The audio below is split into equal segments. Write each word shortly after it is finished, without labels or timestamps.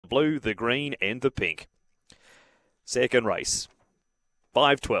blue, the green and the pink. Second race,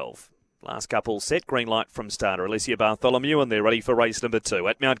 5:12. Last couple set, green light from starter Alicia Bartholomew, and they're ready for race number 2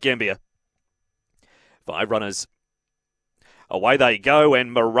 at Mt-Gambier. 5 runners. Away they go,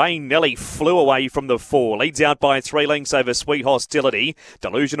 and Moraine Nelly flew away from the 4. Leads out by 3 lengths over Sweet Hostility.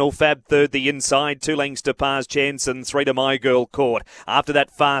 Delusional Fab third the inside. 2 lengths to Pars Chance and 3 to My Girl Court. After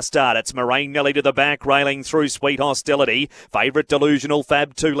that fast start, it's Moraine Nelly to the back, railing through Sweet Hostility. Favourite Delusional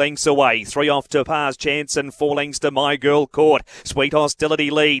Fab 2 lengths away. 3 off to Pars Chance and 4 lengths to My Girl Court. Sweet Hostility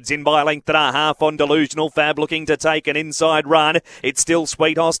leads in by a length and a half on Delusional Fab, looking to take an inside run. It's still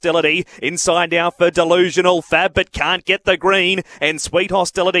Sweet Hostility. Inside now for Delusional Fab, but can't get the green. And Sweet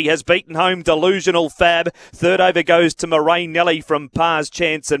Hostility has beaten home Delusional Fab. Third over goes to Moraine Nelly from Pars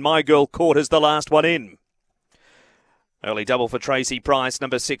Chance, and My Girl Court is the last one in. Early double for Tracy Price,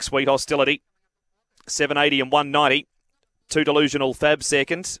 number 6, Sweet Hostility. 780 and 190. 2 Delusional Fab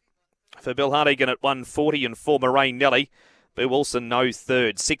second. For Bill Hartigan at 140 and 4 Moraine Nelly. Boo Wilson no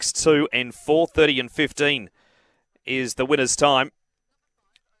third. 6-2 and 4:30 and 15 is the winner's time.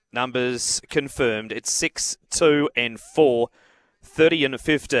 Numbers confirmed. It's 6, 2 and 4, 30 and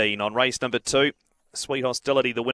 15 on race number 2. Sweet Hostility the winner.